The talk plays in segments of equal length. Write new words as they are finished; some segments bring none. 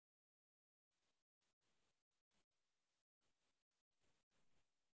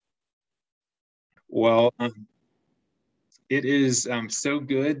Well, it is so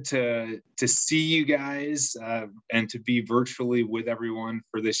good to see you guys and to be virtually with everyone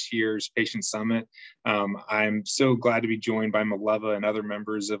for this year's Patient Summit. I'm so glad to be joined by Mileva and other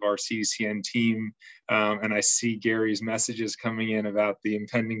members of our CDCN team. And I see Gary's messages coming in about the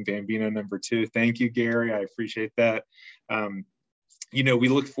impending Bambino #2. Thank you, Gary. I appreciate that. You know, we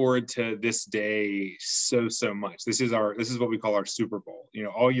look forward to this day so much. This is what we call our Super Bowl. You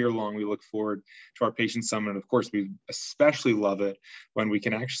know, all year long we look forward to our Patient Summit, and of course we especially love it when we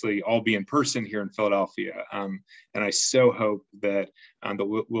can actually all be in person here in Philadelphia. And I so hope that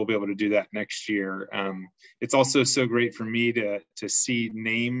we'll be able to do that next year. It's also so great for me to see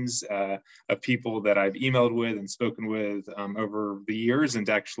names of people that I've emailed with and spoken with over the years, and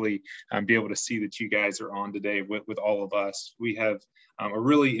to actually be able to see that you guys are on today with all of us. We have a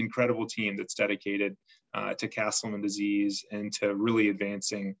really incredible team that's dedicated to Castleman disease and to really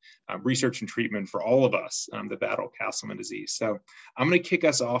advancing research and treatment for all of us that battle Castleman disease. So I'm going to kick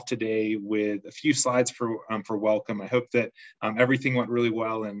us off today with a few slides for welcome. I hope that everything went really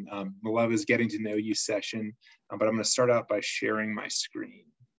well and Mileva's getting to know you session, but I'm going to start out by sharing my screen.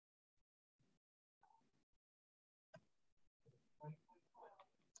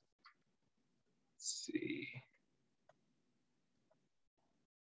 Let's see.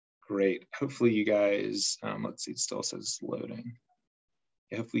 Great. Hopefully you guys, let's see, it still says loading.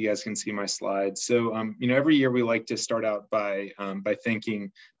 Yeah, hopefully you guys can see my slides. So, you know, every year we like to start out by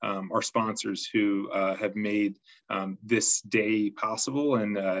thanking our sponsors who have made this day possible.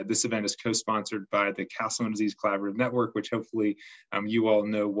 And this event is co-sponsored by the Castleman Disease Collaborative Network, which hopefully you all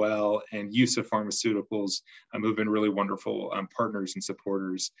know well, and Use Pharmaceuticals, who've been really wonderful partners and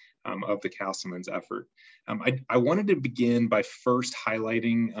supporters of the Castleman's effort. I wanted to begin by first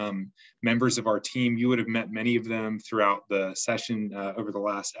highlighting members of our team. You would have met many of them throughout the session over the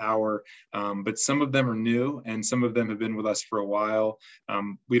last hour, but some of them are new and some of them have been with us for a while.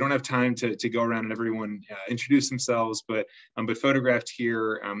 We don't have time to go around and everyone introduce themselves, but photographed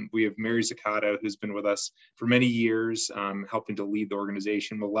here, we have Mary Zaccato, who's been with us for many years, helping to lead the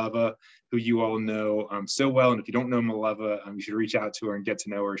organization. Mileva, who you all know so well, and if you don't know Mileva, you should reach out to her and get to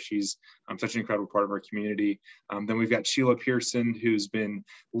know her. She's such an incredible part of our community. Then we've got Sheila Pearson, who's been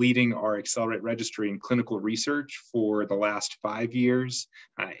leading our Accelerate Registry in clinical research for the last 5 years.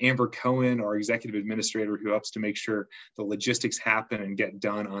 Amber Cohen, our executive administrator, who helps to make sure the logistics happen and get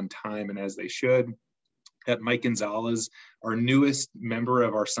done on time and as they should. At Mike Gonzalez, our newest member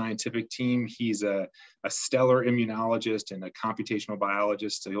of our scientific team. He's a stellar immunologist and a computational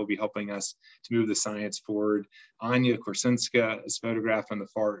biologist, so he'll be helping us to move the science forward. Anya Korsunska is photographed on the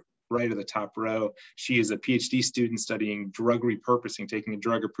far right of the top row. She is a PhD student studying drug repurposing, taking a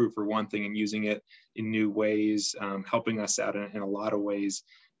drug approved for one thing and using it in new ways, helping us out in a lot of ways.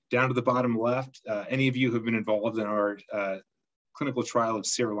 Down to the bottom left, any of you who have been involved in our clinical trial of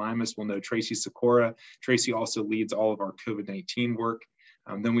sirolimus will know Tracy Sikora. Tracy also leads all of our COVID-19 work.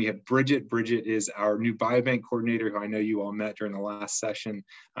 Then we have Bridget. Bridget is our new biobank coordinator, who I know you all met during the last session.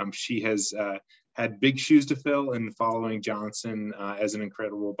 She has had big shoes to fill in following Johnson as an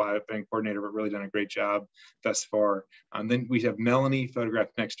incredible biobank coordinator, but really done a great job thus far. Then we have Melanie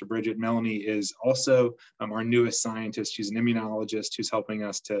photographed next to Bridget. Melanie is also our newest scientist. She's an immunologist who's helping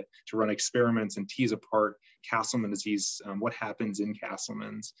us to run experiments and tease apart Castleman disease, what happens in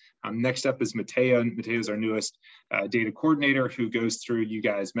Castleman's. Next up is Mateo. Mateo's our newest data coordinator, who goes through you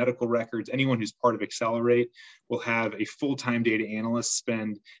guys' medical records. Anyone who's part of Accelerate will have a full-time data analyst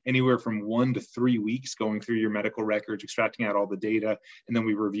spend anywhere from 1 to 3 weeks going through your medical records, extracting out all the data, and then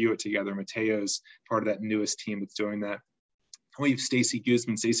we review it together. Mateo's part of that newest team that's doing that. We have Stacy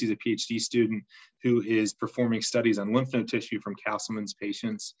Guzman. Stacy's a PhD student who is performing studies on lymph node tissue from Castleman's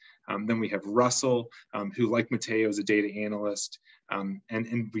patients. Then we have Russell, who, like Mateo, is a data analyst. And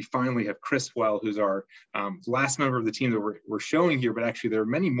we finally have Chris Well, who's our last member of the team that we're showing here, but actually there are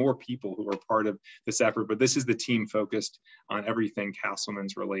many more people who are part of this effort, but this is the team focused on everything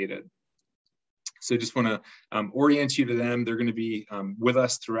Castleman's related. So just want to orient you to them. They're going to be with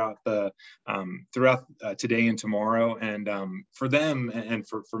us throughout today and tomorrow. And for them and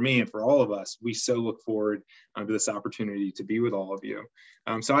for me and for all of us, we so look forward to this opportunity to be with all of you.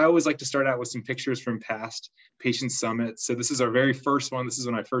 So I always like to start out with some pictures from past patient summits. So this is our very first one. This is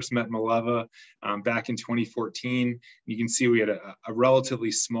when I first met Mileva back in 2014. You can see we had a relatively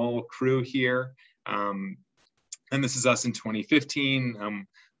small crew here. And this is us in 2015.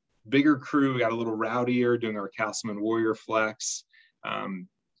 Bigger crew, got a little rowdier doing our Castleman Warrior Flex. Our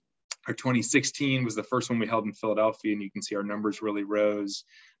 2016 was the first one we held in Philadelphia, and you can see our numbers really rose.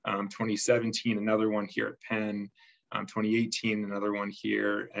 2017, another one here at Penn. 2018, another one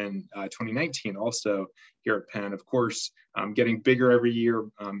here, and 2019 also here at Penn. Of course, getting bigger every year,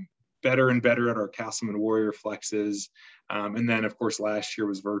 better and better at our Castleman Warrior flexes. And then, of course, last year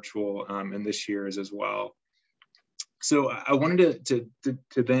was virtual, and this year is as well. So I wanted to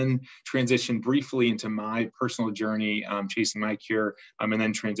then transition briefly into my personal journey chasing my cure, and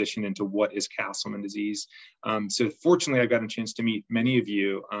then transition into what is Castleman disease. So fortunately, I got a chance to meet many of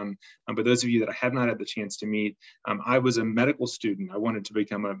you, but those of you that I have not had the chance to meet, I was a medical student. I wanted to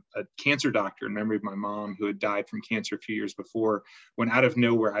become a cancer doctor in memory of my mom, who had died from cancer a few years before, when out of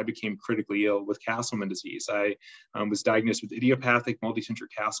nowhere, I became critically ill with Castleman disease. I was diagnosed with idiopathic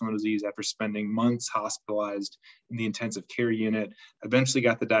multicentric Castleman disease after spending months hospitalized in the intensive care unit. Eventually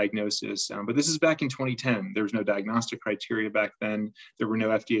got the diagnosis, but this is back in 2010. There was no diagnostic criteria back then. There were no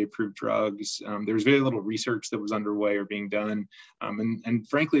FDA approved drugs. There was very little research that was underway or being done. And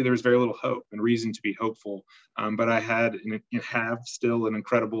frankly, there was very little hope and reason to be hopeful. But I had and have still an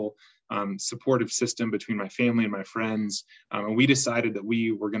incredible supportive system between my family and my friends. And we decided that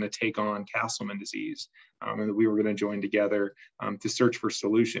we were going to take on Castleman disease, and that we were going to join together to search for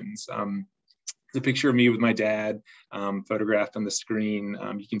solutions. The picture of me with my dad photographed on the screen.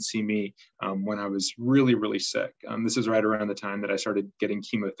 You can see me when I was really, really sick. This is right around the time that I started getting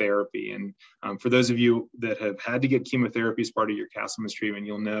chemotherapy. And for those of you that have had to get chemotherapy as part of your Castleman's treatment,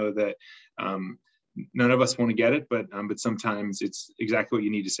 you'll know that none of us want to get it, but sometimes it's exactly what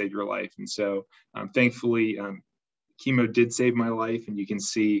you need to save your life. And so thankfully, chemo did save my life, and you can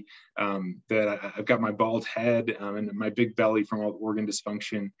see that I've got my bald head and my big belly from all the organ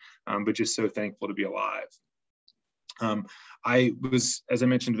dysfunction, but just so thankful to be alive. I was, as I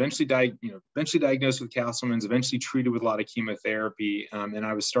mentioned, eventually diagnosed with Castleman's, eventually treated with a lot of chemotherapy, and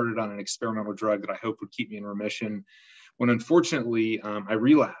I was started on an experimental drug that I hoped would keep me in remission, when unfortunately I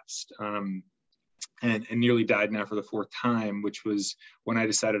relapsed. And nearly died now for the fourth time, which was when I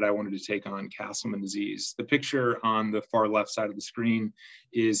decided I wanted to take on Castleman disease. The picture on the far left side of the screen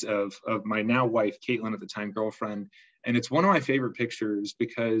is of my now wife, Caitlin, at the time girlfriend. And it's one of my favorite pictures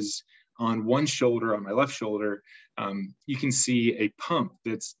because on one shoulder, on my left shoulder, you can see a pump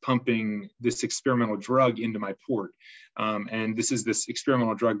that's pumping this experimental drug into my port. And this is this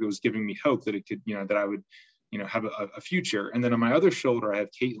experimental drug that was giving me hope that it could, that I would, have a future. And then on my other shoulder, I have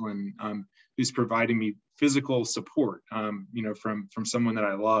Caitlin, who's providing me physical support, from someone that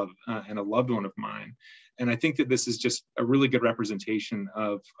I love and a loved one of mine. And I think that this is just a really good representation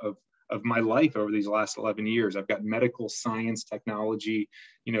of my life over these last 11 years. I've got medical science, technology,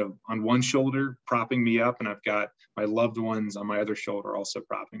 on one shoulder propping me up, and I've got my loved ones on my other shoulder also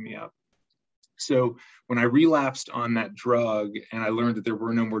propping me up. So when I relapsed on that drug and I learned that there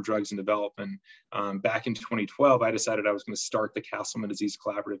were no more drugs in development, back in 2012, I decided I was going to start the Castleman Disease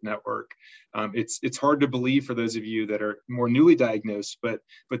Collaborative Network. It's hard to believe for those of you that are more newly diagnosed, but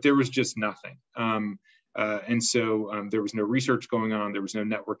there was just nothing. And so there was no research going on. There was no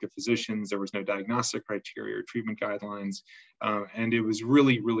network of physicians. There was no diagnostic criteria or treatment guidelines. And it was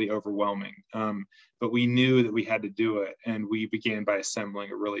really, really overwhelming. But we knew that we had to do it. And we began by assembling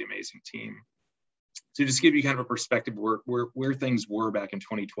a really amazing team. So just to give you kind of a perspective where things were back in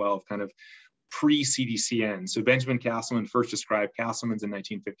 2012, kind of pre-CDCN. So Benjamin Castleman first described Castleman's in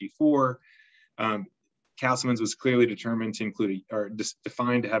 1954. Castleman's was clearly determined to include,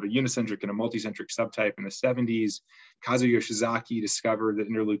 defined to have a unicentric and a multicentric subtype in the 70s. Kazuo Yoshizaki discovered that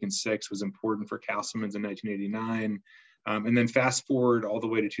interleukin-6 was important for Castleman's in 1989. And then fast forward all the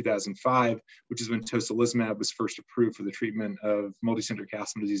way to 2005, which is when tocilizumab was first approved for the treatment of multicentric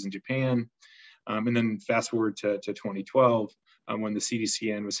Castleman disease in Japan. And then fast forward to 2012, when the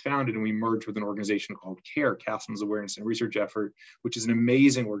CDCN was founded, and we merged with an organization called CARE, Castleman's Awareness and Research Effort, which is an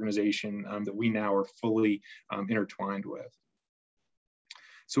amazing organization that we now are fully intertwined with.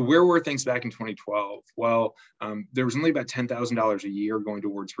 So where were things back in 2012? Well, there was only about $10,000 a year going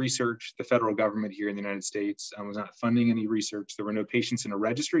towards research. The federal government here in the United States was not funding any research. There were no patients in a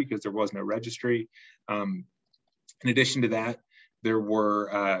registry because there was no registry. In addition to that, there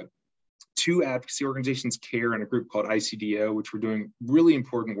were two advocacy organizations, CARE and a group called ICDO, which were doing really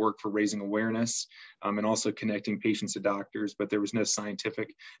important work for raising awareness and also connecting patients to doctors, but there was no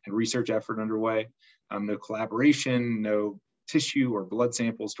scientific and research effort underway, no collaboration, no tissue or blood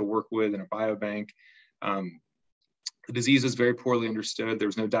samples to work with in a biobank. The disease was very poorly understood. There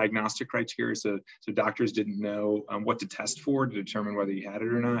was no diagnostic criteria, so doctors didn't know what to test for to determine whether you had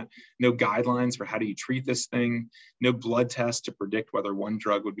it or not. No guidelines for how do you treat this thing. No blood test to predict whether one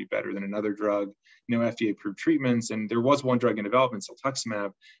drug would be better than another drug. No FDA-approved treatments, and there was one drug in development,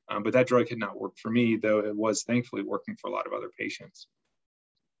 siltuximab, but that drug had not worked for me, though it was thankfully working for a lot of other patients.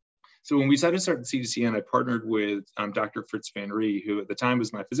 So when we decided to start the CDCN, I partnered with Dr. Fritz Van Ree, who at the time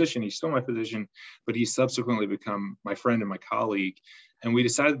was my physician. He's still my physician, but he's subsequently become my friend and my colleague. And we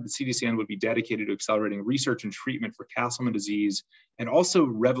decided that the CDCN would be dedicated to accelerating research and treatment for Castleman disease and also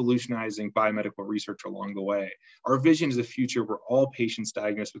revolutionizing biomedical research along the way. Our vision is a future where all patients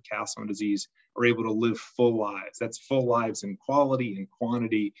diagnosed with Castleman disease are able to live full lives. That's full lives in quality and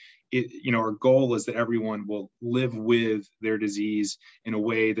quantity. Our goal is that everyone will live with their disease in a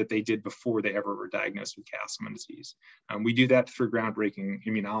way that they did before they ever were diagnosed with Castleman disease. We do that through groundbreaking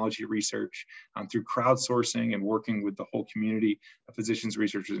immunology research, through crowdsourcing and working with the whole community of physicians,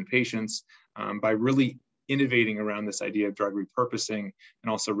 researchers, and patients by really innovating around this idea of drug repurposing and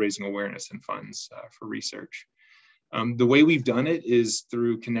also raising awareness and funds for research. The way we've done it is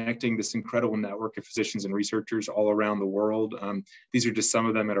through connecting this incredible network of physicians and researchers all around the world. These are just some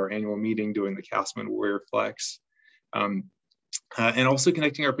of them at our annual meeting doing the Castleman Warrior Flex. And also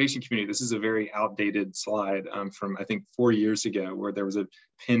connecting our patient community. This is a very outdated slide from, I think, 4 years ago, where there was a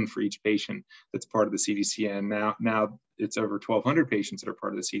pin for each patient that's part of the CDCN. Now it's over 1,200 patients that are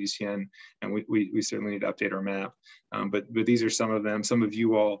part of the CDCN, and we certainly need to update our map. But these are some of them, some of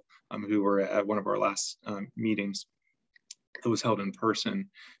you all who were at one of our last meetings that was held in person.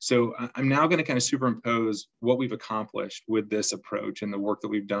 So I'm now going to kind of superimpose what we've accomplished with this approach and the work that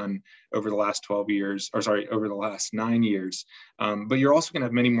we've done over the last over the last 9 years. But you're also going to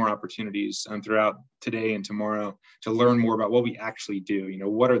have many more opportunities throughout today and tomorrow to learn more about what we actually do.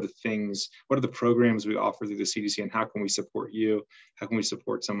 What are the things, what are the programs we offer through the CDC, and how can we support you? How can we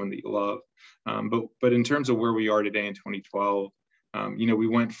support someone that you love? But in terms of where we are today in 2012, we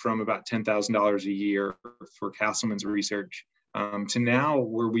went from about $10,000 a year for Castleman's research to now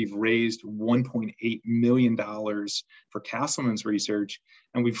where we've raised $1.8 million for Castleman's research.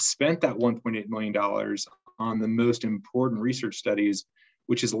 And we've spent that $1.8 million on the most important research studies,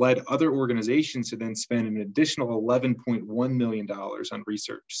 which has led other organizations to then spend an additional $11.1 million on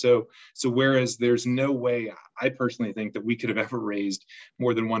research. So whereas there's no way, I personally think, that we could have ever raised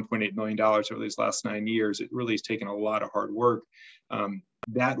more than $1.8 million over these last 9 years, it really has taken a lot of hard work.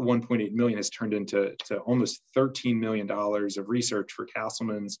 That 1.8 million has turned into almost $13 million of research for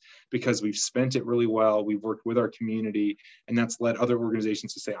Castleman's because we've spent it really well. We've worked with our community, and that's led other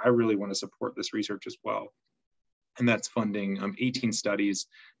organizations to say, I really want to support this research as well. And that's funding 18 studies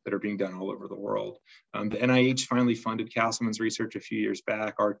that are being done all over the world. The NIH finally funded Castleman's research a few years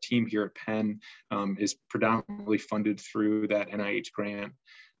back. Our team here at Penn is predominantly funded through that NIH grant.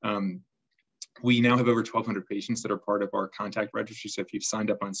 We now have over 1,200 patients that are part of our contact registry. So if you've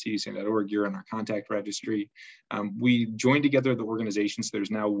signed up on cdcn.org, you're in our contact registry. We joined together the organization, so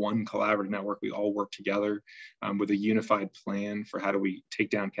there's now one collaborative network. We all work together with a unified plan for how do we take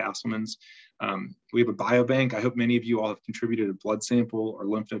down Castleman's. We have a biobank. I hope many of you all have contributed a blood sample or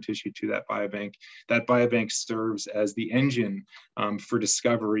lymph node tissue to that biobank. That biobank serves as the engine for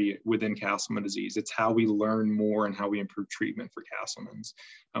discovery within Castleman disease. It's how we learn more and how we improve treatment for Castleman's.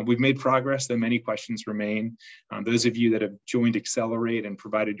 We've made progress, though many questions remain. Those of you that have joined Accelerate and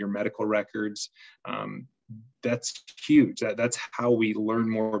provided your medical records, that's huge. That's how we learn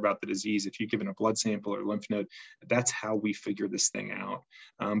more about the disease. If you've given a blood sample or lymph node, that's how we figure this thing out.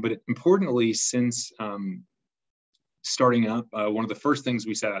 But importantly, since starting up, one of the first things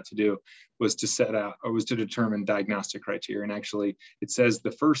we set out to do was to determine diagnostic criteria. And actually, it says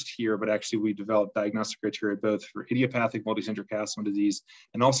the first here, but actually we developed diagnostic criteria both for idiopathic multicentric Castleman disease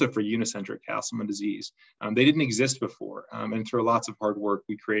and also for unicentric Castleman disease. They didn't exist before, and through lots of hard work,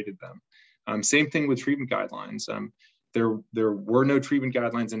 we created them. Same thing with treatment guidelines. There were no treatment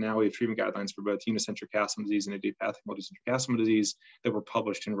guidelines, and now we have treatment guidelines for both unicentric Castleman disease and idiopathic multicentric Castleman disease that were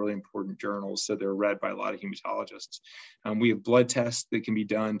published in really important journals, so they're read by a lot of hematologists. We have blood tests that can be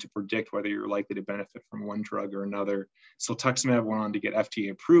done to predict whether you're likely to benefit from one drug or another. Siltuximab went on to get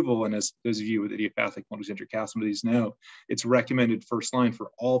FDA approval, and as those of you with idiopathic multicentric Castleman disease know, it's recommended first line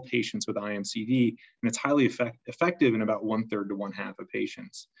for all patients with IMCD, and it's highly effective in about 1/3 to 1/2 of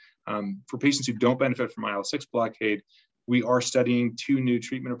patients. For patients who don't benefit from IL-6 blockade, we are studying 2 new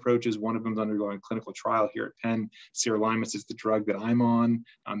treatment approaches. One of them is undergoing clinical trial here at Penn. Sirolimus is the drug that I'm on,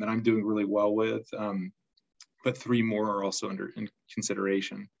 that I'm doing really well with, but 3 more are also in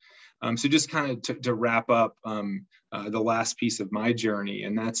consideration. So just kind of to wrap up the last piece of my journey,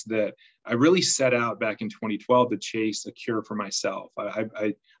 and that's that I really set out back in 2012 to chase a cure for myself.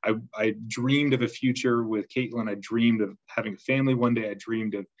 I dreamed of a future with Caitlin. I dreamed of having a family one day. I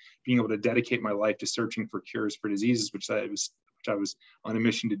dreamed of being able to dedicate my life to searching for cures for diseases, which I was on a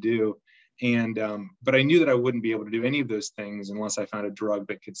mission to do. But I knew that I wouldn't be able to do any of those things unless I found a drug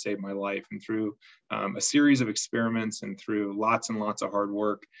that could save my life. And through a series of experiments and through lots and lots of hard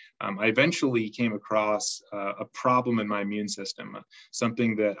work, I eventually came across a problem in my immune system,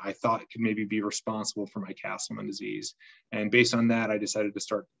 something that I thought could maybe be responsible for my Castleman disease. And based on that, I decided to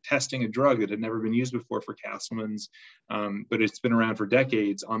start testing a drug that had never been used before for Castleman's, but it's been around for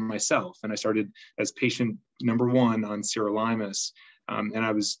decades, on myself. And I started as patient number 1 on sirolimus. And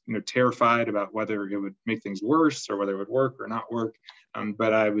I was, terrified about whether it would make things worse or whether it would work or not work.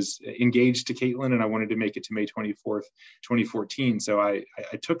 But I was engaged to Caitlin, and I wanted to make it to May 24th, 2014. So I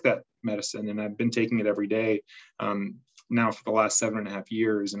took that medicine, and I've been taking it every day now for the last 7.5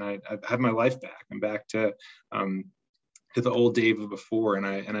 years. And I've had my life back. I'm back to the old Dave of before.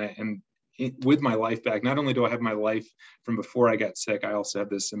 And with my life back, not only do I have my life from before I got sick, I also have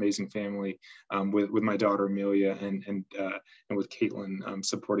this amazing family with my daughter Amelia and with Caitlin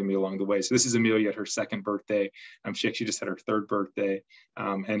supporting me along the way. So this is Amelia at her 2nd birthday. She actually just had her 3rd birthday.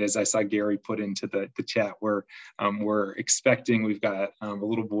 And as I saw Gary put into the chat, we're expecting, we've got a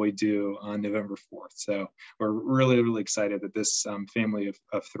little boy due on November 4th. So we're really, really excited that this family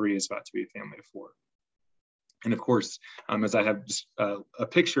of 3 is about to be a family of 4. And of course, as I have just a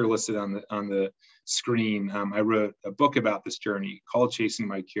picture listed on the screen, I wrote a book about this journey called Chasing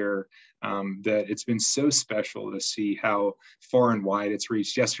My Cure, that it's been so special to see how far and wide it's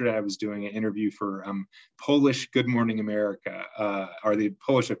reached. Yesterday, I was doing an interview for Polish Good Morning America, or the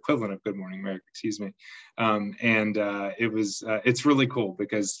Polish equivalent of Good Morning America, excuse me. It's really cool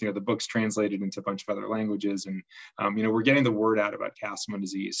because, the book's translated into a bunch of other languages, and, we're getting the word out about Castleman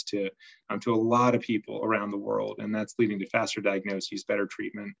disease to a lot of people around the world, and that's leading to faster diagnoses, better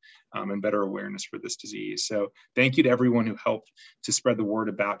treatment, and better awareness for this disease. So thank you to everyone who helped to spread the word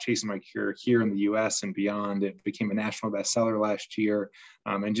about Chasing My Cure here in the US and beyond. It became a national bestseller last year.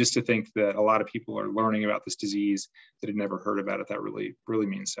 And just to think that a lot of people are learning about this disease that had never heard about it, that really, really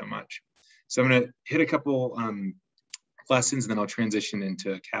means so much. So I'm going to hit a couple lessons, and then I'll transition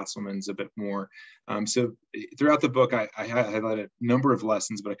into Castleman's a bit more. So throughout the book, I highlighted a number of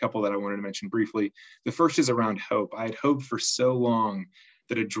lessons, but a couple that I wanted to mention briefly. The first is around hope. I had hoped for so long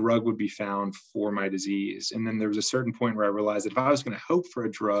that a drug would be found for my disease. And then there was a certain point where I realized that if I was going to hope for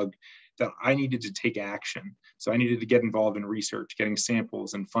a drug, that I needed to take action. So I needed to get involved in research, getting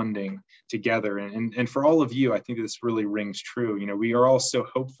samples and funding together. And for all of you, I think this really rings true. We are all so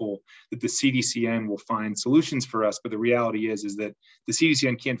hopeful that the CDCN will find solutions for us, but the reality is that the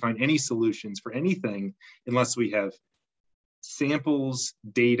CDCN can't find any solutions for anything unless we have samples,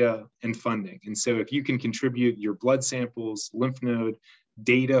 data, and funding. And so if you can contribute your blood samples, lymph node,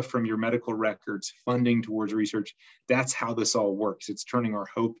 data from your medical records, funding towards research, that's how this all works. It's turning our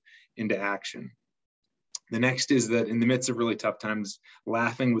hope into action. The next is that in the midst of really tough times,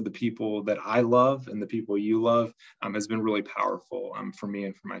 laughing with the people that I love and the people you love has been really powerful for me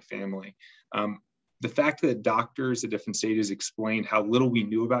and for my family. The fact that doctors at different stages explained how little we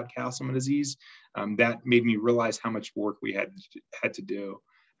knew about Castleman disease, that made me realize how much work we had to do.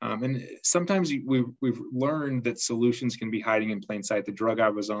 And sometimes we've learned that solutions can be hiding in plain sight. The drug I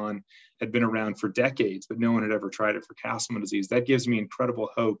was on had been around for decades, but no one had ever tried it for Castleman disease. That gives me incredible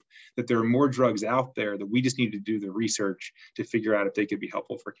hope that there are more drugs out there, that we just need to do the research to figure out if they could be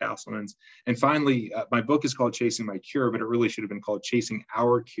helpful for Castleman's. And finally, my book is called Chasing My Cure, but it really should have been called Chasing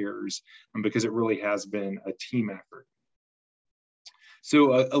Our Cures, because it really has been a team effort.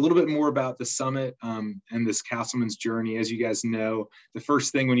 So a little bit more about the summit and this Castleman's journey. As you guys know, the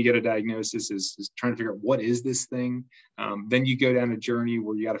first thing when you get a diagnosis is trying to figure out what is this thing. Then you go down a journey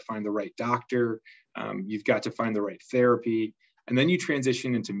where you got to find the right doctor. You've got to find the right therapy. And then you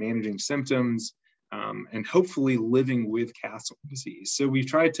transition into managing symptoms and hopefully living with Castleman disease. So we've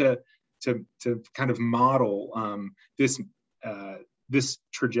tried to kind of model this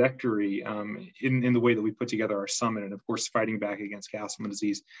trajectory in the way that we put together our summit. And of course, fighting back against Castleman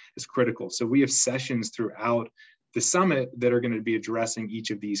disease is critical. So we have sessions throughout the summit that are going to be addressing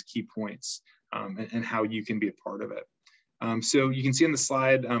each of these key points and how you can be a part of it. So you can see on the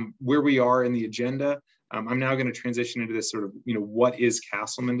slide where we are in the agenda. I'm now going to transition into this sort of, what is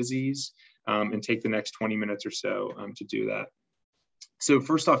Castleman disease, and take the next 20 minutes or so to do that. So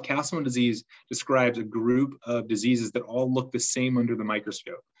first off, Castleman disease describes a group of diseases that all look the same under the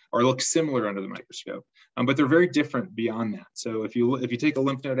microscope, or look similar under the microscope, but they're very different beyond that. So if you take a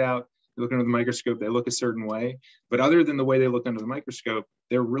lymph node out, you look under the microscope, they look a certain way, but other than the way they look under the microscope,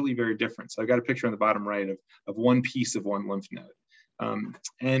 they're really very different. So I've got a picture on the bottom right of one piece of one lymph node.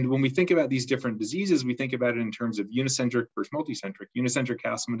 And when we think about these different diseases, we think about it in terms of unicentric versus multicentric. Unicentric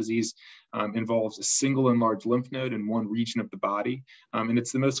Castleman disease involves a single enlarged lymph node in one region of the body, and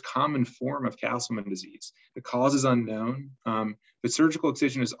it's the most common form of Castleman disease. The cause is unknown, but surgical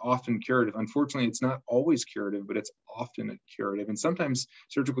excision is often curative. Unfortunately, it's not always curative, but it's often curative, and sometimes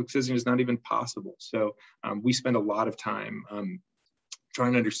surgical excision is not even possible. So we spend a lot of time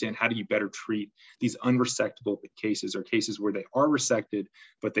trying to understand how do you better treat these unresectable cases, or cases where they are resected,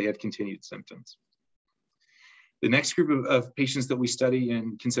 but they have continued symptoms. The next group of patients that we study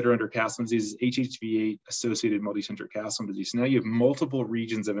and consider under Castleman disease is HHV8 associated multicentric Castleman disease. Now you have multiple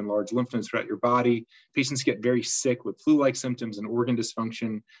regions of enlarged lymph nodes throughout your body. Patients get very sick with flu-like symptoms and organ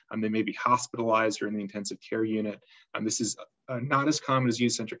dysfunction. They may be hospitalized or in the intensive care unit. This is not as common as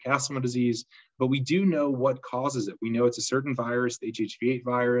unicentric Castleman disease, but we do know what causes it. We know it's a certain virus, the HHV8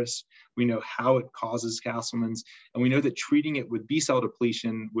 virus. We know how it causes Castleman's, and we know that treating it with B-cell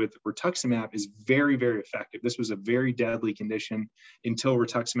depletion with rituximab is very, very effective. This was a very deadly condition until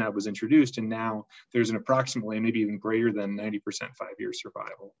rituximab was introduced, and now there's an approximately, maybe even greater than 90% 5-year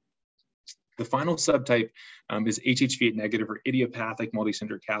survival. The final subtype is HHV8 negative or idiopathic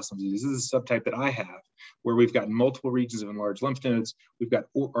multicentric Castleman disease. This is a subtype that I have, where we've got multiple regions of enlarged lymph nodes. We've got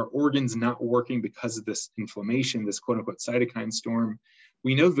our organs not working because of this inflammation, this quote unquote cytokine storm.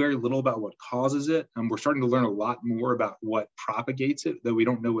 We know very little about what causes it. We're starting to learn a lot more about what propagates it, though we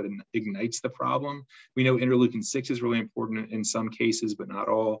don't know what ignites the problem. We know interleukin-6 is really important in some cases, but not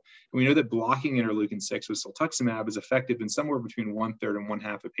all. And we know that blocking interleukin-6 with cetuximab is effective in somewhere between 1/3 and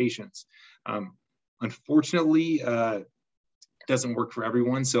 1/2 of patients. Unfortunately, doesn't work for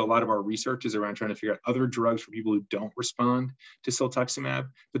everyone. So a lot of our research is around trying to figure out other drugs for people who don't respond to cetuximab.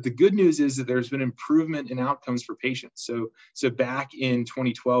 But the good news is that there's been improvement in outcomes for patients. So back in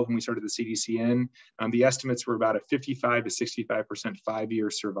 2012, when we started the CDCN, the estimates were about a 55 to 65%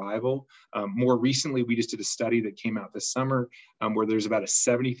 5-year survival. More recently, we just did a study that came out this summer where there's about a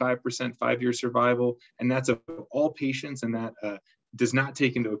 75% 5-year survival. And that's of all patients, and that does not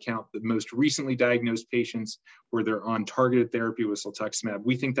take into account the most recently diagnosed patients where they're on targeted therapy with cetuximab.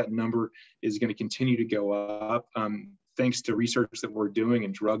 We think that number is going to continue to go up thanks to research that we're doing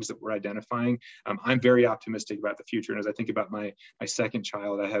and drugs that we're identifying. I'm very optimistic about the future. And as I think about my second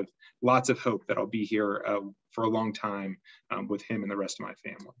child, I have lots of hope that I'll be here for a long time with him and the rest of my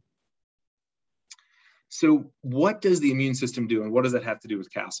family. So what does the immune system do, and what does that have to do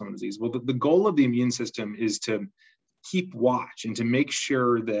with Castleman disease? Well, the goal of the immune system is to keep watch and to make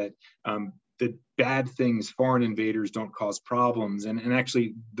sure that that bad things, foreign invaders, don't cause problems. And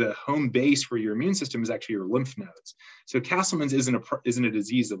actually, the home base for your immune system is actually your lymph nodes. So Castleman's isn't a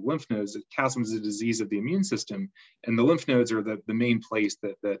disease of lymph nodes. Castleman's is a disease of the immune system, and the lymph nodes are the main place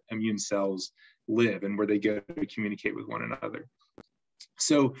that immune cells live and where they go to communicate with one another.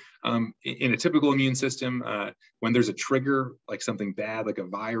 So in a typical immune system, when there's a trigger, like something bad, like a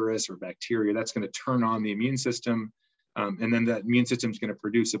virus or bacteria, that's going to turn on the immune system. And then that immune system is going to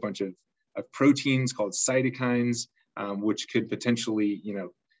produce a bunch of proteins called cytokines, which could potentially,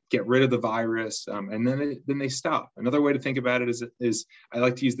 get rid of the virus, and then they stop. Another way to think about it is I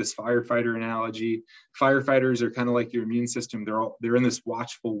like to use this firefighter analogy. Firefighters are kind of like your immune system. They're in this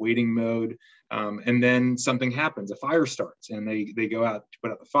watchful waiting mode, and then something happens. A fire starts, and they go out to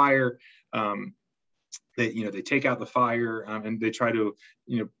put out the fire. They take out the fire, and they try to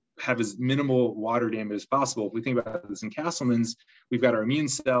have as minimal water damage as possible. If we think about this in Castleman's, we've got our immune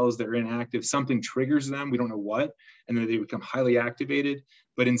cells that are inactive, something triggers them, we don't know what, and then they become highly activated.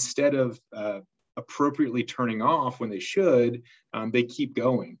 But instead of appropriately turning off when they should, they keep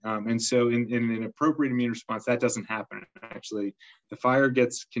going. And so in an appropriate immune response, that doesn't happen. Actually, the fire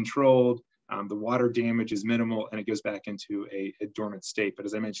gets controlled, the water damage is minimal, and it goes back into a dormant state. But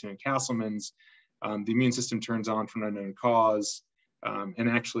as I mentioned in Castleman's, the immune system turns on for an unknown cause. And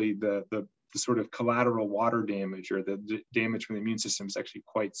actually the sort of collateral water damage or the damage from the immune system is actually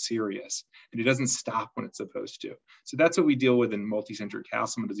quite serious, and it doesn't stop when it's supposed to. So that's what we deal with in multicentric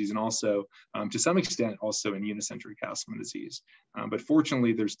Castleman disease, and also to some extent also in unicentric Castleman disease. But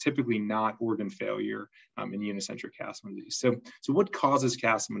fortunately, there's typically not organ failure in unicentric Castleman disease. So what causes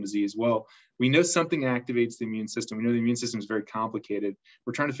Castleman disease? Well, we know something activates the immune system. We know the immune system is very complicated.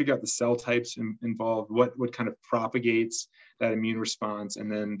 We're trying to figure out the cell types involved, what kind of propagates that immune response,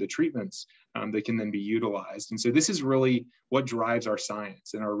 and then the treatments that can then be utilized. And so this is really what drives our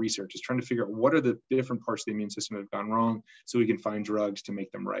science and our research, is trying to figure out what are the different parts of the immune system that have gone wrong so we can find drugs to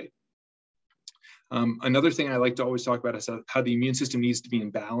make them right. Another thing I like to always talk about is how the immune system needs to be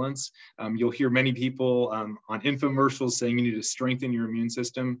in balance. You'll hear many people on infomercials saying you need to strengthen your immune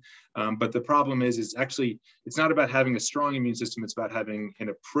system. But the problem is it's not about having a strong immune system, it's about having an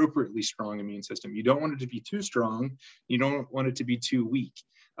appropriately strong immune system. You don't want it to be too strong, you don't want it to be too weak.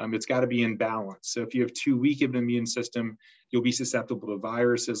 It's got to be in balance. So if you have too weak of an immune system, you'll be susceptible to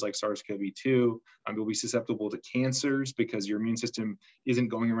viruses like SARS-CoV-2. You'll be susceptible to cancers because your immune system isn't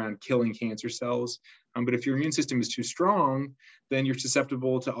going around killing cancer cells. But if your immune system is too strong, then you're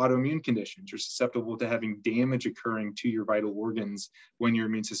susceptible to autoimmune conditions. You're susceptible to having damage occurring to your vital organs when your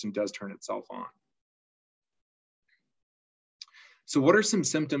immune system does turn itself on. So what are some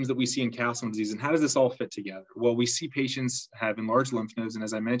symptoms that we see in Castleman disease, and how does this all fit together? Well, we see patients have enlarged lymph nodes, and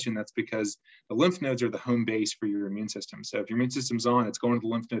as I mentioned, that's because the lymph nodes are the home base for your immune system. So if your immune system's on, it's going to the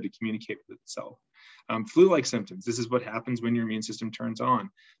lymph node to communicate with itself. Flu-like symptoms, this is what happens when your immune system turns on.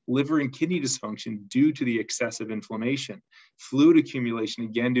 Liver and kidney dysfunction due to the excessive inflammation. Fluid accumulation,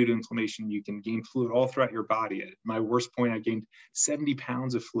 again, due to inflammation. You can gain fluid all throughout your body. At my worst point, I gained 70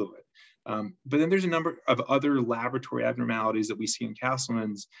 pounds of fluid. But then there's a number of other laboratory abnormalities that we see in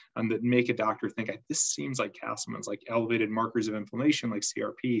Castleman's that make a doctor think, this seems like Castleman's, like elevated markers of inflammation like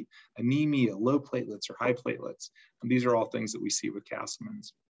CRP, anemia, low platelets or high platelets. These are all things that we see with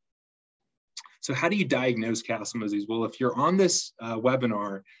Castleman's. So how do you diagnose Castleman disease? Well, if you're on this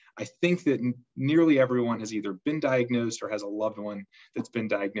webinar, I think that nearly everyone has either been diagnosed or has a loved one that's been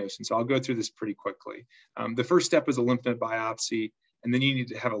diagnosed. And so I'll go through this pretty quickly. The first step is a lymph node biopsy. And then you need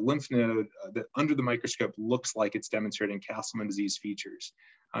to have a lymph node that under the microscope looks like it's demonstrating Castleman disease features.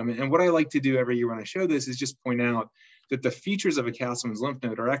 And what I like to do every year when I show this is just point out that the features of a Castleman's lymph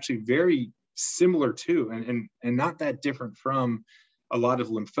node are actually very similar to, and not that different from a lot of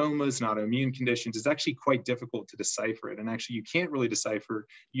lymphomas and autoimmune conditions. It's actually quite difficult to decipher it. And actually you can't really decipher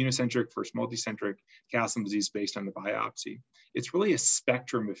unicentric versus multicentric Castleman disease based on the biopsy. It's really a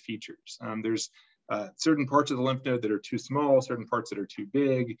spectrum of features. There's certain parts of the lymph node that are too small, certain parts that are too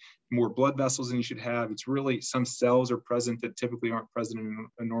big, more blood vessels than you should have. It's really, some cells are present that typically aren't present in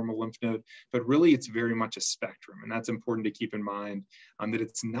a normal lymph node, but really it's very much a spectrum. And that's important to keep in mind, that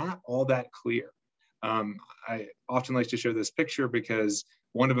it's not all that clear. I often like to show this picture because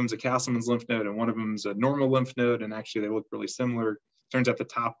one of them is a Castleman's lymph node and one of them is a normal lymph node, and actually they look really similar. Turns out the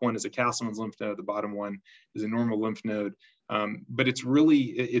top one is a Castleman's lymph node, the bottom one is a normal lymph node. But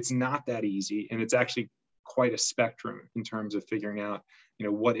it's not that easy, and it's actually quite a spectrum in terms of figuring out,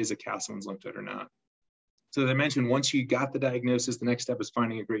 what is a Castleman's lymph node or not. So as I mentioned, once you got the diagnosis, the next step is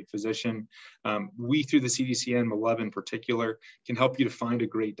finding a great physician. We, through the CDCN, Maleva in particular, can help you to find a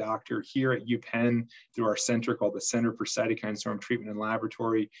great doctor. Here at UPenn, through our center called the Center for Cytokine Storm Treatment and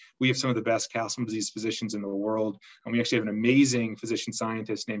Laboratory, we have some of the best Castleman disease physicians in the world. And we actually have an amazing physician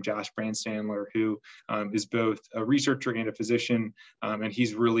scientist named Josh Brandstandler, who is both a researcher and a physician. And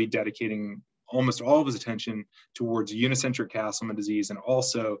he's really dedicating almost all of his attention towards unicentric Castleman disease and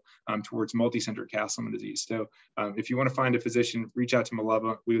also towards multicentric Castleman disease. So if you want to find a physician, reach out to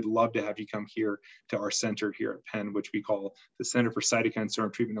Maleva. We would love to have you come here to our center here at Penn, which we call the Center for Cytokine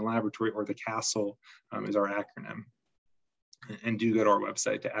Storm Treatment and Laboratory, or the CASTLE is our acronym. And do go to our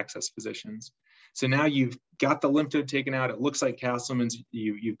website to access physicians. So now you've got the lymph node taken out. It looks like Castleman's.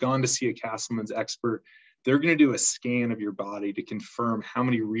 You've gone to see a Castleman's expert. They're going to do a scan of your body to confirm how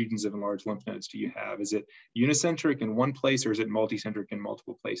many regions of enlarged lymph nodes do you have. Is it unicentric in one place or is it multicentric in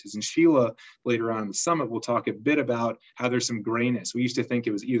multiple places? And Sheila, later on in the summit, will talk a bit about how there's some grayness. We used to think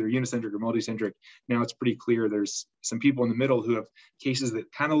it was either unicentric or multicentric. Now it's pretty clear there's some people in the middle who have cases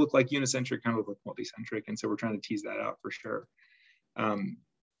that kind of look like unicentric, kind of look like multicentric. And so we're trying to tease that out for sure.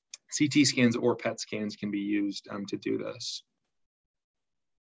 CT scans or PET scans can be used to do this.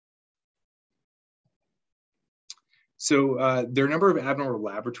 So there are a number of abnormal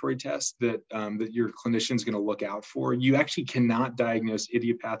laboratory tests that, that your clinician is going to look out for. You actually cannot diagnose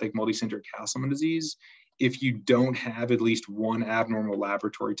idiopathic multicentric Castleman disease if you don't have at least one abnormal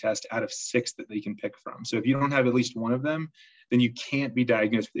laboratory test out of 6 that they can pick from. So if you don't have at least one of them, then you can't be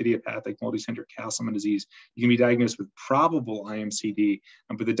diagnosed with idiopathic multicentric Castleman disease. You can be diagnosed with probable IMCD,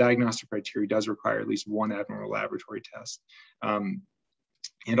 but the diagnostic criteria does require at least one abnormal laboratory test.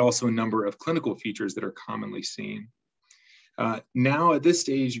 And also a number of clinical features that are commonly seen. Now at this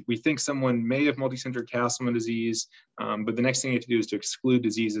stage, we think someone may have multicentric Castleman disease, but the next thing you have to do is to exclude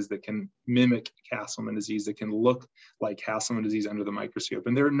diseases that can mimic Castleman disease, that can look like Castleman disease under the microscope.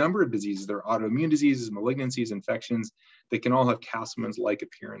 And there are a number of diseases. There are autoimmune diseases, malignancies, infections that can all have Castleman's-like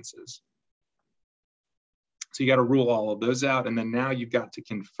appearances. So you got to rule all of those out. And then now you've got to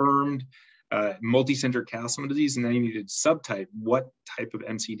confirmed multicentric Castleman disease, and then you needed subtype. What type of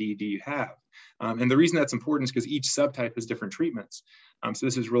MCD do you have? And the reason that's important is because each subtype has different treatments. So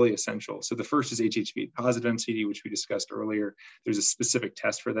this is really essential. So the first is HHV positive MCD, which we discussed earlier. There's a specific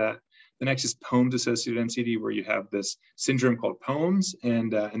test for that. The next is POEMS associated MCD, where you have this syndrome called POEMS,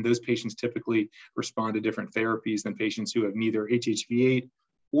 and those patients typically respond to different therapies than patients who have neither HHV8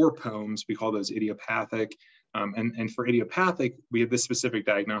 or POEMS. We call those idiopathic. And for idiopathic, we have this specific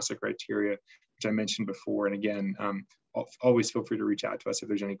diagnostic criteria, which I mentioned before. And again, always feel free to reach out to us if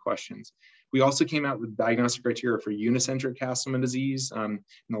there's any questions. We also came out with diagnostic criteria for unicentric Castleman disease in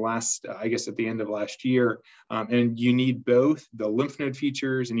the last, I guess at the end of last year. And you need both the lymph node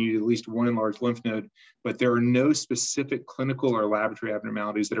features and you need at least one enlarged lymph node, but there are no specific clinical or laboratory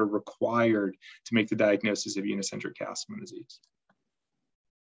abnormalities that are required to make the diagnosis of unicentric Castleman disease.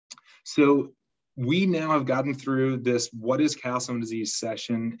 So we now have gotten through this what is Castleman disease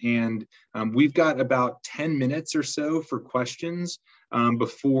session, and we've got about 10 minutes or so for questions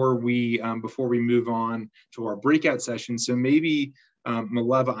before we move on to our breakout session. So maybe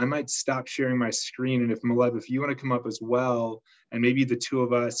Mileva, I might stop sharing my screen, and if Mileva, if you want to come up as well, and maybe the two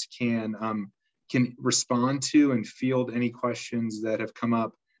of us can respond to and field any questions that have come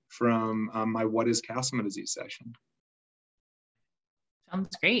up from my what is Castleman disease session.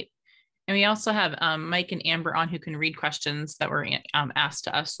 Sounds great. And we also have Mike and Amber on who can read questions that were asked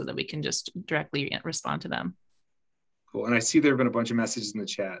to us so that we can just directly respond to them. Cool. And I see there have been a bunch of messages in the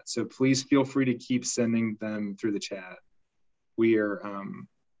chat, so please feel free to keep sending them through the chat. We are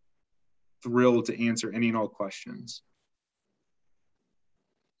thrilled to answer any and all questions.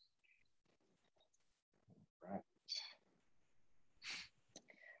 Right.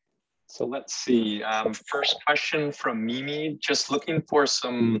 So let's see. First question from Mimi, just looking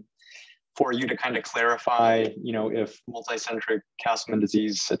for you to kind of clarify, if multicentric Castleman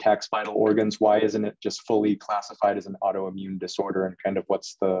disease attacks vital organs, why isn't it just fully classified as an autoimmune disorder, and kind of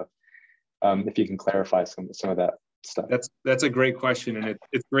what's the, if you can clarify some of that stuff. That's a great question, and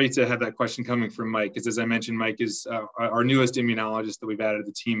it's great to have that question coming from Mike, because as I mentioned, Mike is our newest immunologist that we've added to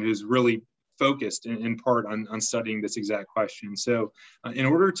the team, who's really focused in part on studying this exact question. So in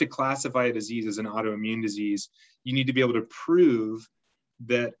order to classify a disease as an autoimmune disease, you need to be able to prove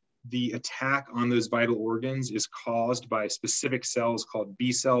that the attack on those vital organs is caused by specific cells called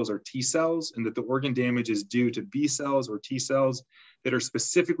B cells or T cells, and that the organ damage is due to B cells or T cells that are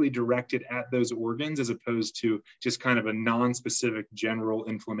specifically directed at those organs, as opposed to just kind of a non-specific general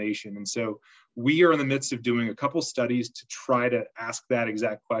inflammation. And so we are in the midst of doing a couple studies to try to ask that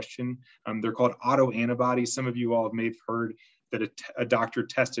exact question. They're called autoantibodies. Some of you all may have heard that a doctor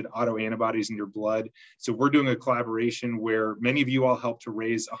tested autoantibodies in your blood. So we're doing a collaboration where many of you all helped to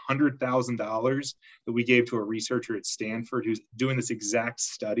raise $100,000 that we gave to a researcher at Stanford who's doing this exact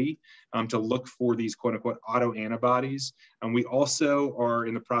study to look for these quote unquote autoantibodies. And we also are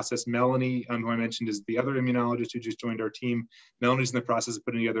in the process, Melanie, who I mentioned is the other immunologist who just joined our team. Melanie's in the process of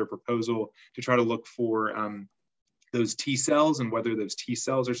putting together a proposal to try to look for those T cells and whether those T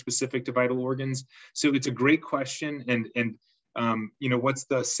cells are specific to vital organs. So it's a great question, and what's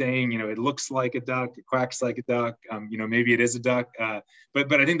the saying? It looks like a duck, it quacks like a duck. Maybe it is a duck,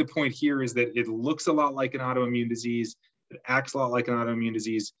 but I think the point here is that it looks a lot like an autoimmune disease. It acts a lot like an autoimmune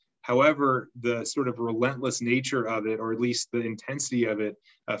disease. However, the sort of relentless nature of it, or at least the intensity of it,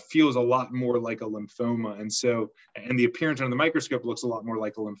 feels a lot more like a lymphoma. And the appearance under the microscope looks a lot more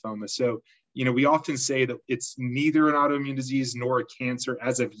like a lymphoma. So, we often say that it's neither an autoimmune disease nor a cancer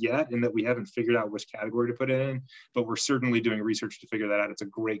as of yet, and that we haven't figured out which category to put it in, but we're certainly doing research to figure that out. It's a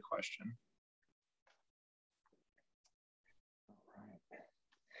great question. All right.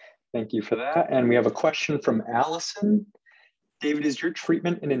 Thank you for that. And we have a question from Allison. David, is your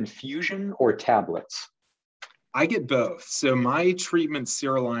treatment an infusion or tablets? I get both. So my treatment,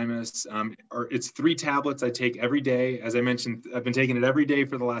 sirolimus, it's 3 tablets I take every day. As I mentioned, I've been taking it every day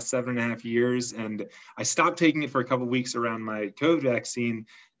for the last 7.5 years, and I stopped taking it for a couple of weeks around my COVID vaccine.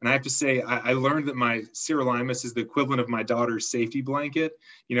 And I have to say, I learned that my sirolimus is the equivalent of my daughter's safety blanket.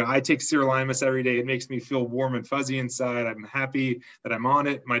 I take sirolimus every day. It makes me feel warm and fuzzy inside. I'm happy that I'm on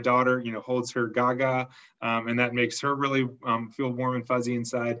it. My daughter, holds her gaga, and that makes her really feel warm and fuzzy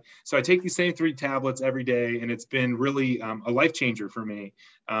inside. So I take these same 3 tablets every day, and it's been really a life changer for me.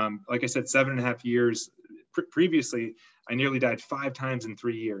 Like I said, 7.5 years. Previously, I nearly died 5 times in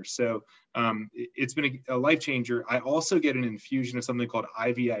 3 years. So it's been a life changer. I also get an infusion of something called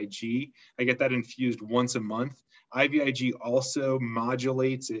IVIG. I get that infused once a month. IVIG also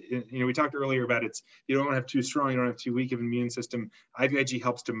modulates, we talked earlier about you don't want to have too strong, you don't have too weak of an immune system. IVIG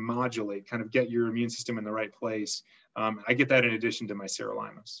helps to modulate, kind of get your immune system in the right place. I get that in addition to my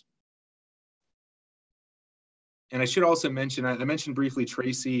sirolimus. And I should also mention, I mentioned briefly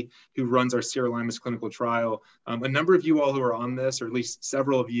Tracy, who runs our sirolimus clinical trial. A number of you all who are on this, or at least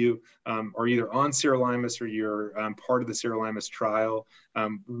several of you, are either on sirolimus or you're part of the sirolimus trial.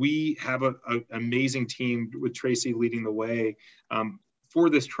 We have an amazing team with Tracy leading the way for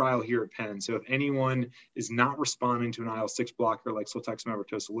this trial here at Penn. So if anyone is not responding to an IL-6 blocker like siltuximab or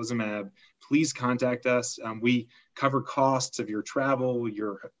tocilizumab, please contact us. We cover costs of your travel,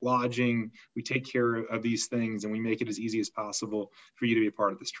 your lodging. We take care of these things, and we make it as easy as possible for you to be a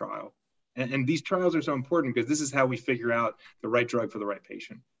part of this trial. And these trials are so important because this is how we figure out the right drug for the right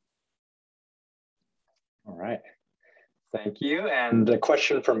patient. All right. Thank you. And a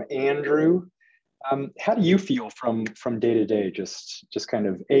question from Andrew. How do you feel from day to day? Just kind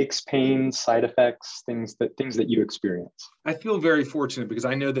of aches, pains, side effects, things that you experience. I feel very fortunate because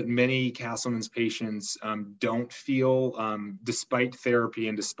I know that many Castleman's patients don't feel, despite therapy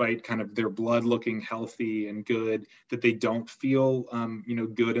and despite kind of their blood looking healthy and good, that they don't feel,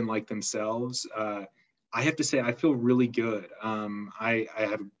 good and like themselves. I have to say, I feel really good. I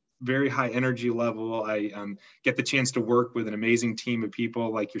have very high energy level. I get the chance to work with an amazing team of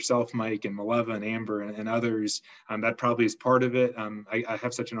people like yourself, Mike, and Maleva and Amber and others. That probably is part of it. I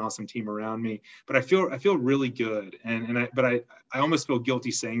have such an awesome team around me, but I feel really good. But I almost feel guilty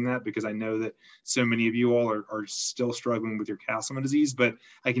saying that because I know that so many of you all are still struggling with your Castleman disease, but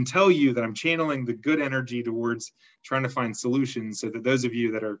I can tell you that I'm channeling the good energy towards trying to find solutions so that those of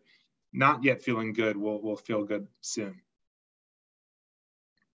you that are not yet feeling good will feel good soon.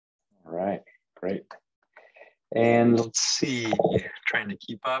 All right, great. And let's see, trying to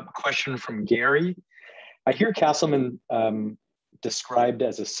keep up. Question from Gary. I hear Castleman described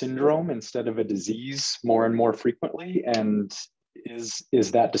as a syndrome instead of a disease more and more frequently. And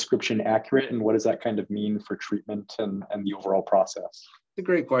is that description accurate? And what does that kind of mean for treatment and the overall process? It's a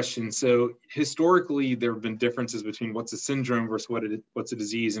great question. So historically, there have been differences between what's a syndrome versus what's a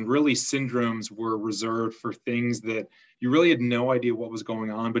disease. And really, syndromes were reserved for things that you really had no idea what was going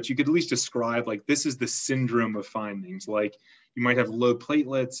on, but you could at least describe, like, this is the syndrome of findings. Like, you might have low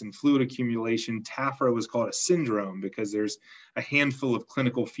platelets and fluid accumulation. TAFRO is called a syndrome because there's a handful of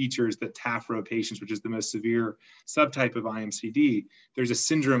clinical features that TAFRO patients, which is the most severe subtype of IMCD, there's a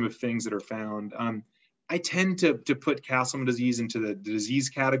syndrome of things that are found. I tend to put Castleman disease into the disease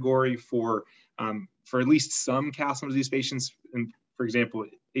category for at least some Castleman disease patients. And for example,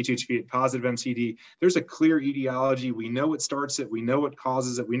 HHV positive MCD, there's a clear etiology. We know what starts it. We know what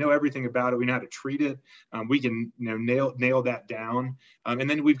causes it. We know everything about it. We know how to treat it. We can nail that down. And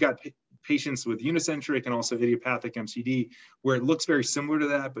then we've got patients with unicentric and also idiopathic MCD where it looks very similar to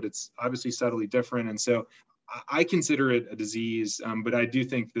that, but it's obviously subtly different. And so I consider it a disease, but I do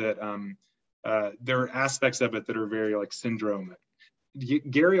think that there are aspects of it that are very like syndromic.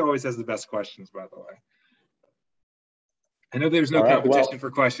 Gary always has the best questions, by the way. I know there's no competition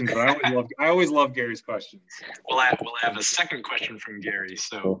for questions, but I always love Gary's questions. We'll have a second question from Gary.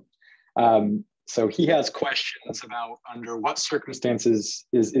 So he has questions about under what circumstances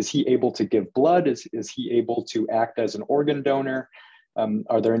is he able to give blood? Is he able to act as an organ donor?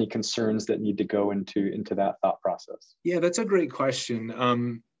 Are there any concerns that need to go into that thought process? Yeah, that's a great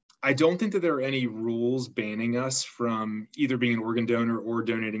question. I don't think that there are any rules banning us from either being an organ donor or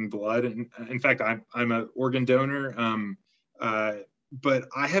donating blood. And in fact, I'm an organ donor, but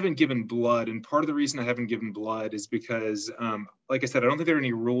I haven't given blood. And part of the reason I haven't given blood is because, like I said, I don't think there are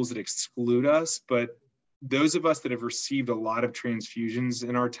any rules that exclude us, but those of us that have received a lot of transfusions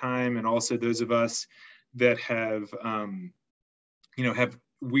in our time, and also those of us that have, have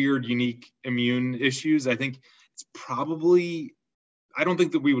weird, unique immune issues, I think it's probably, I don't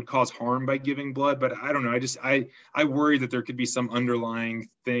think that we would cause harm by giving blood, but I don't know. I worry that there could be some underlying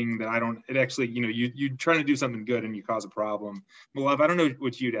thing that it actually, you're trying to do something good and you cause a problem. Maleva, I don't know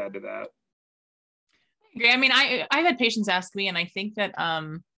what you'd add to that. I agree. I mean, I've had patients ask me, and I think that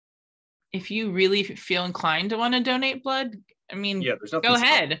if you really feel inclined to want to donate blood, I mean, yeah, go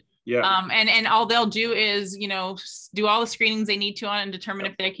ahead. Yeah. And all they'll do is, do all the screenings they need to on it and determine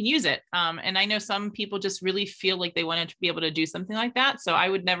if they can use it. And I know some people just really feel like they wanted to be able to do something like that. So I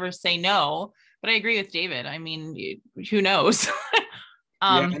would never say no, but I agree with David. I mean, who knows?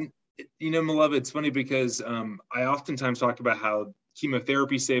 Yeah. And, Maleva, it's funny because I oftentimes talk about how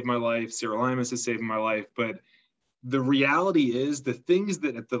chemotherapy saved my life, sirolimus has saved my life, but the reality is the things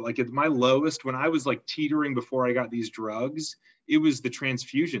that at my lowest, when I was like teetering before I got these drugs, it was the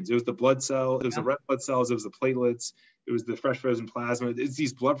transfusions. It was the blood cell, it was the red blood cells, it was the platelets, it was the fresh frozen plasma. It's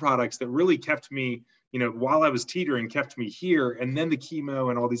these blood products that really kept me, while I was teetering, kept me here. And then the chemo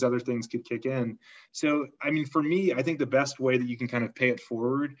and all these other things could kick in. So, I mean, for me, I think the best way that you can kind of pay it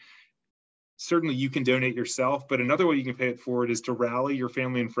forward, certainly you can donate yourself, but another way you can pay it forward is to rally your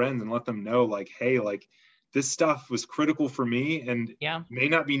family and friends and let them know, like, hey, like, this stuff was critical for me and may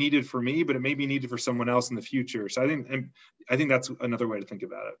not be needed for me, but it may be needed for someone else in the future. So I think that's another way to think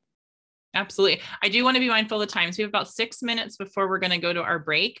about it. Absolutely. I do want to be mindful of the time. So we have about 6 minutes before we're going to go to our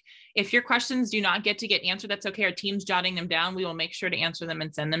break. If your questions do not get answered, that's okay. Our team's jotting them down. We will make sure to answer them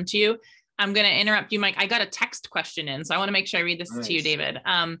and send them to you. I'm going to interrupt you, Mike. I got a text question in, so I want to make sure I read this to you, David.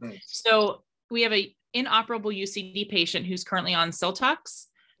 So we have a inoperable UCD patient who's currently on Siltux.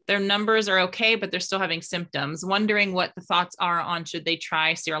 Their numbers are okay, but they're still having symptoms. Wondering what the thoughts are on should they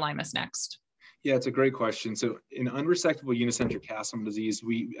try sirolimus next? Yeah, it's a great question. So in unresectable unicentric Castleman disease,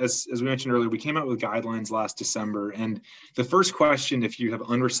 as we mentioned earlier, we came out with guidelines last December. And the first question, if you have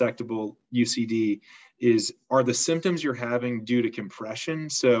unresectable UCD, is, are the symptoms you're having due to compression?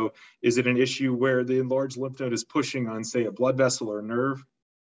 So is it an issue where the enlarged lymph node is pushing on, say, a blood vessel or a nerve?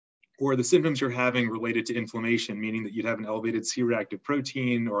 Or the symptoms you're having related to inflammation, meaning that you'd have an elevated C-reactive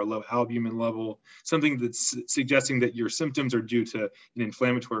protein or a low albumin level, something that's suggesting that your symptoms are due to an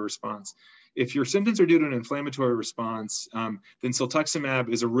inflammatory response. If your symptoms are due to an inflammatory response, then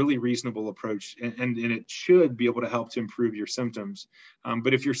siltuximab is a really reasonable approach, and it should be able to help to improve your symptoms.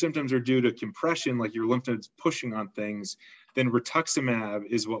 But if your symptoms are due to compression, like your lymph nodes pushing on things, then rituximab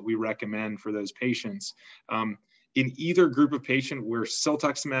is what we recommend for those patients. In either group of patient where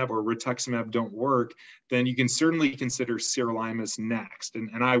siltuximab or rituximab don't work, then you can certainly consider sirolimus next.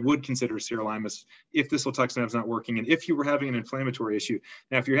 And I would consider sirolimus if the siltuximab is not working. And if you were having an inflammatory issue.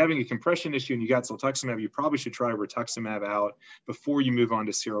 Now, if you're having a compression issue and you got siltuximab, you probably should try rituximab out before you move on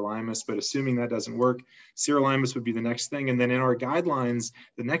to sirolimus. But assuming that doesn't work, sirolimus would be the next thing. And then in our guidelines,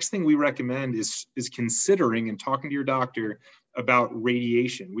 the next thing we recommend is considering and talking to your doctor about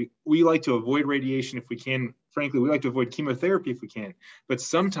radiation. We like to avoid radiation if we can. Frankly, we like to avoid chemotherapy if we can, but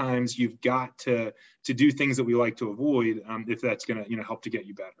sometimes you've got to do things that we like to avoid if that's going to help to get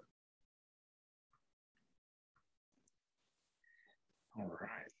you better. All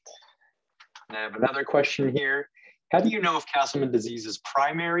right. I have another question here. How do you know if Castleman disease is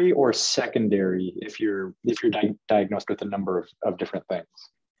primary or secondary if you're diagnosed with a number of different things?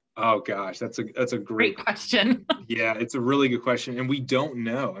 Oh gosh, that's a great question. Yeah, it's a really good question. And we don't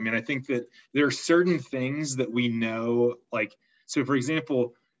know. I mean, I think that there are certain things that we know, like, so for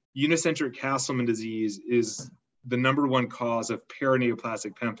example, unicentric Castleman disease is the #1 cause of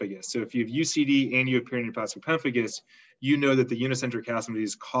paraneoplastic pemphigus. So if you have UCD and you have paraneoplastic pemphigus, you know that the unicentric Castleman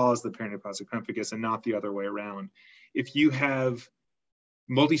disease caused the paraneoplastic pemphigus and not the other way around. If you have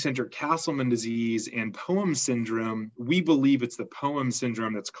multicentric Castleman disease and POEM syndrome, we believe it's the POEM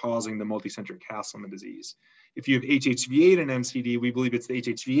syndrome that's causing the multicentric Castleman disease. If you have HHV8 and MCD, we believe it's the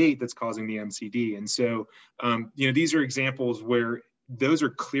HHV8 that's causing the MCD. And so, these are examples where those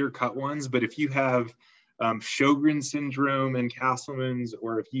are clear-cut ones, but if you have Sjogren syndrome and Castleman's,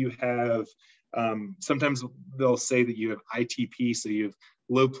 or if you have, sometimes they'll say that you have ITP, so you have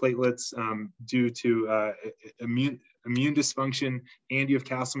low platelets due to immune dysfunction, and you have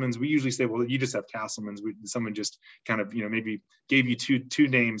Castleman's. We usually say, well, you just have Castleman's. Someone just kind of, maybe gave you two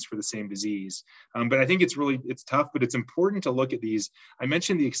names for the same disease. But I think it's tough, but it's important to look at these. I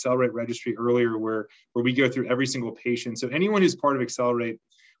mentioned the Accelerate registry earlier where we go through every single patient. So anyone who's part of Accelerate,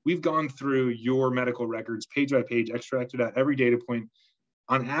 we've gone through your medical records page by page, extracted out every data point.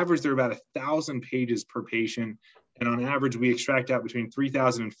 On average, there are about 1,000 pages per patient. And on average, we extract out between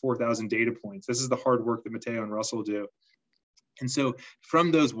 3,000 and 4,000 data points. This is the hard work that Matteo and Russell do. And so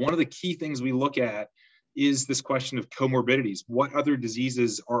from those, one of the key things we look at is this question of comorbidities. What other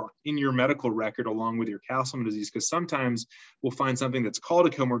diseases are in your medical record along with your Castleman disease? Because sometimes we'll find something that's called a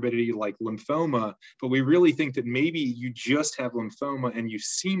comorbidity like lymphoma, but we really think that maybe you just have lymphoma and you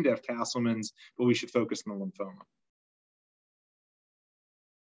seem to have Castleman's, but we should focus on the lymphoma.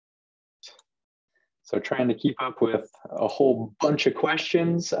 So trying to keep up with a whole bunch of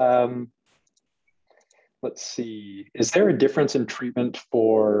questions. Let's see, is there a difference in treatment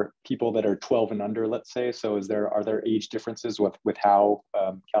for people that are 12 and under, let's say? So are there age differences with how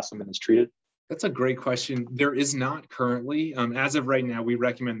Castleman is treated? That's a great question. There is not currently. As of right now, we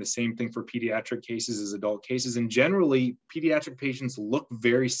recommend the same thing for pediatric cases as adult cases. And generally, pediatric patients look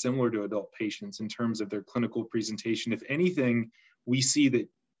very similar to adult patients in terms of their clinical presentation. If anything, we see that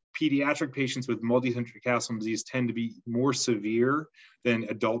pediatric patients with multicentric Castleman disease tend to be more severe than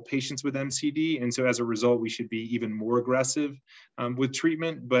adult patients with MCD. And so as a result, we should be even more aggressive with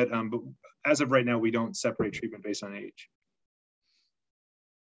treatment. But as of right now, we don't separate treatment based on age.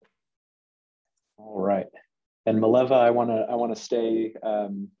 All right. And Mileva, I want to stay,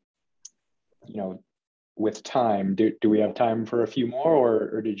 with time. Do we have time for a few more,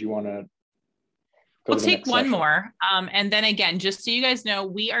 or did you want to We'll take one more. And then again, just so you guys know,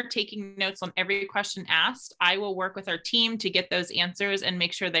 we are taking notes on every question asked. I will work with our team to get those answers and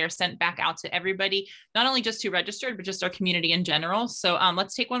make sure they are sent back out to everybody, not only just who registered, but just our community in general. So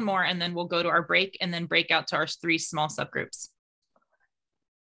let's take one more and then we'll go to our break and then break out to our 3 small subgroups.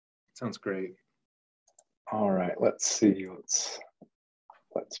 Sounds great. All right, let's see.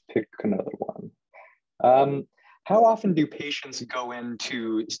 Let's pick another one. How often do patients go in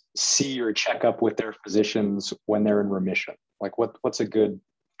to see or check up with their physicians when they're in remission? Like what's a good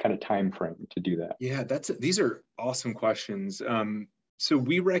kind of time frame to do that? Yeah, these are awesome questions. So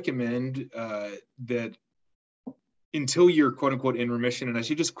we recommend that until you're quote unquote in remission, and I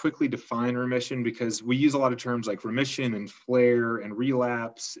should just quickly define remission because we use a lot of terms like remission and flare and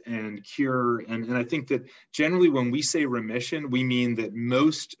relapse and cure. And I think that generally when we say remission, we mean that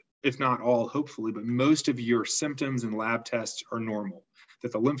most, if not all, hopefully, but most of your symptoms and lab tests are normal,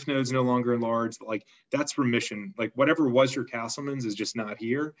 that the lymph nodes no longer enlarged, like that's remission. Like whatever was your Castleman's is just not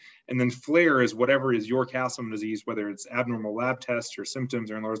here. And then flare is whatever is your Castleman disease, whether it's abnormal lab tests or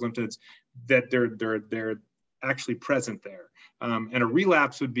symptoms or enlarged lymph nodes, that they're actually present there. And a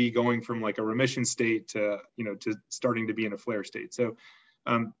relapse would be going from like a remission state to, to starting to be in a flare state. So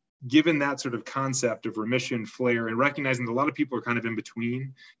given that sort of concept of remission, flare, and recognizing that a lot of people are kind of in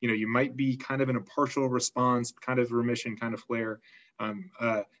between, you might be kind of in a partial response, kind of remission, kind of flare.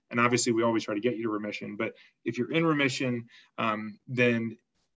 And obviously we always try to get you to remission, but if you're in remission, then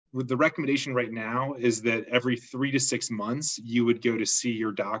with the recommendation right now is that every 3 to 6 months, you would go to see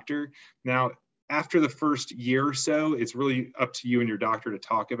your doctor. Now, after the first year or so, it's really up to you and your doctor to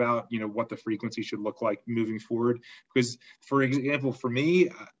talk about, what the frequency should look like moving forward. Because, for example, for me,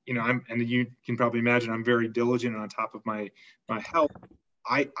 and you can probably imagine, I'm very diligent and on top of my health.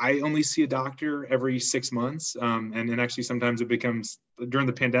 I only see a doctor every 6 months, and then actually sometimes it becomes during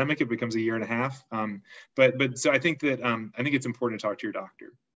the pandemic it becomes a year and a half. But so I think that I think it's important to talk to your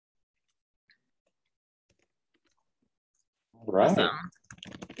doctor. All right. Awesome.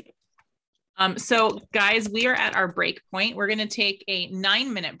 So guys, we are at our break point. We're going to take a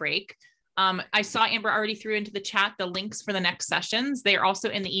 9-minute break. I saw Amber already threw into the chat the links for the next sessions. They are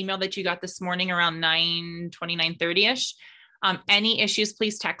also in the email that you got this morning around 9:20, 9:30-ish. Any issues,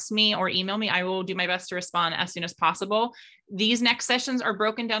 please text me or email me. I will do my best to respond as soon as possible. These next sessions are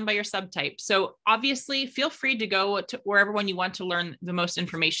broken down by your subtype. So obviously feel free to go to wherever one you want to learn the most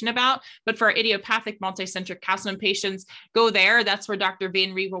information about. But for our idiopathic multicentric Castleman patients, go there. That's where Dr.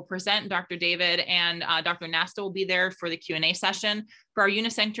 Van Reed will present. Dr. David and Dr. Nasta will be there for the Q&A session. For our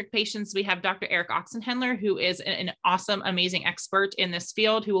unicentric patients, we have Dr. Eric Oxenhendler, who is an awesome, amazing expert in this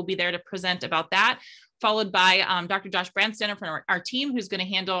field, who will be there to present about that, followed by Dr. Josh Brandstetter from our team, who's going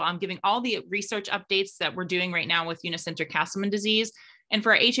to handle giving all the research updates that we're doing right now with unicentric Castleman disease. And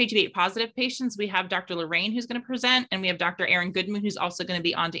for our HHV8 positive patients, we have Dr. Lorraine, who's going to present, and we have Dr. Aaron Goodman, who's also going to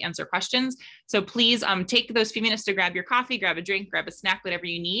be on to answer questions. So please take those few minutes to grab your coffee, grab a drink, grab a snack, whatever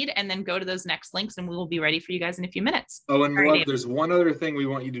you need, and then go to those next links, and we will be ready for you guys in a few minutes. Oh, and there's one other thing we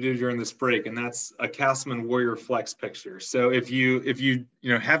want you to do during this break, and that's a Castleman Warrior Flex picture. So if you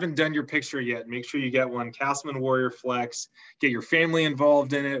haven't done your picture yet, make sure you get one. Castleman Warrior Flex. Get your family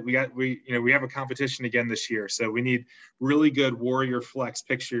involved in it. We have a competition again this year, so we need really good Warrior Flex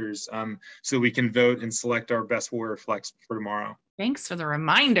pictures so we can vote and select our best Warrior Flex for tomorrow. Thanks for the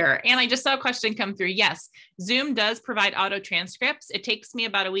reminder. And I just saw a question come through. Yes, Zoom does provide auto transcripts. It takes me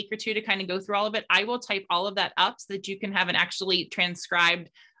about a week or two to kind of go through all of it. I will type all of that up so that you can have an actually transcribed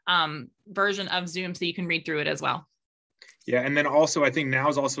version of Zoom so you can read through it as well. Yeah, and then also I think now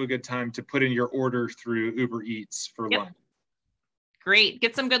is also a good time to put in your order through Uber Eats for lunch. Great.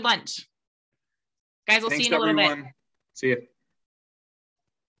 Get some good lunch. Guys, we'll see you in a little bit. See you.